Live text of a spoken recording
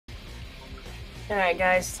Alright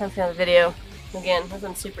guys, time for another video. Again, this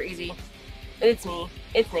one's super easy. But it's me.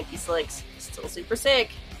 It's Nikki Slicks. Still super sick.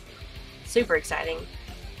 Super exciting.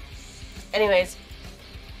 Anyways,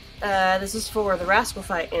 this is for the Rascal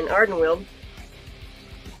fight in Ardenweald.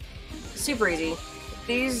 Super easy.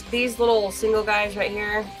 These little single guys right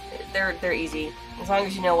here, they're easy. As long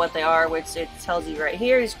as you know what they are, which it tells you right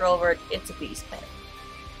here, you scroll over it, it's a beast pit.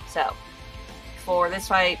 So, for this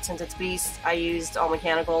fight, since it's beast, I used all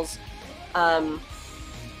mechanicals.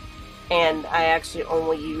 And I actually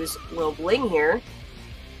only use Lil Bling here.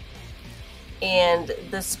 And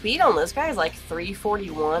the speed on this guy is like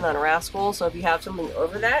 341 on Rascal, so if you have something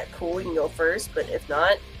over that, cool, you can go first, but if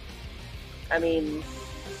not, I mean,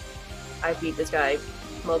 I beat this guy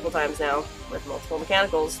multiple times now with multiple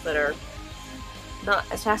mechanicals that are not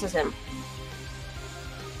as fast as him.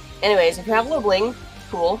 Anyways, if you have Lil Bling,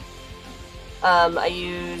 cool. I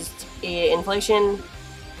used Inflation,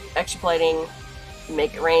 Extra Plating,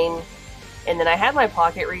 Make It Rain, and then I had my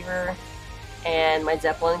Pocket Reaver and my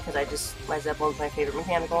Zeppelin, because my Zeppelin's my favorite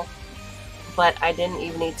mechanical, but I didn't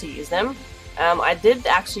even need to use them. I did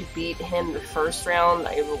actually beat him the first round,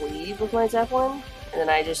 I believe, with my Zeppelin, and then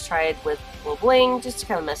I just tried with Lil Bling just to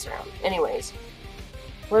kind of mess around. Anyways,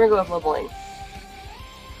 we're gonna go with Lil Bling.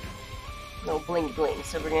 No blingy bling,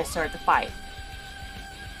 so we're gonna start the fight.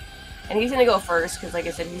 And he's gonna go first, because like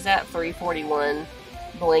I said, he's at 341,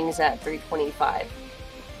 Bling's at 325.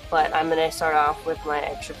 But I'm gonna start off with my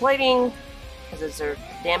Extra Plating, because it's a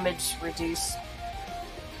damage reduce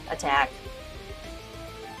attack.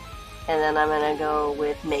 And then I'm gonna go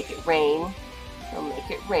with Make It Rain. I'll make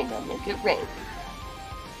it rain, I'll make it rain.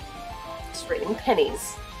 Just raining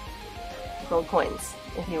pennies. Gold coins,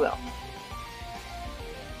 if you will.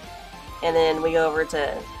 And then we go over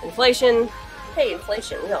to Inflation. Hey,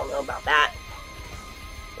 Inflation, we all know about that.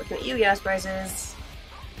 Looking at you, gas prices.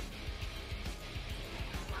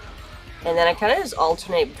 And then I kind of just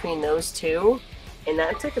alternate between those two, and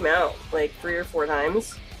that took him out like 3 or 4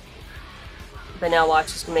 times. But now watch,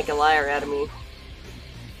 just gonna make a liar out of me.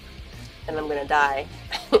 And I'm gonna die.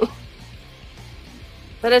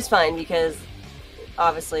 But it's fine, because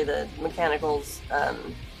obviously the mechanicals,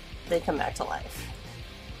 they come back to life.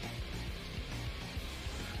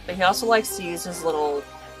 But he also likes to use his little...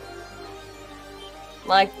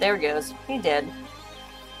 Like, there he goes. He did.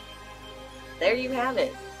 There you have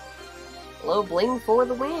it. Lil Bling for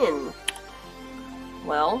the win.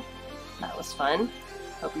 Well, that was fun.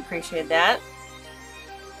 Hope you appreciated that.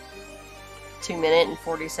 2-minute and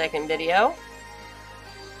 40-second video.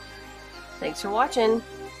 Thanks for watching.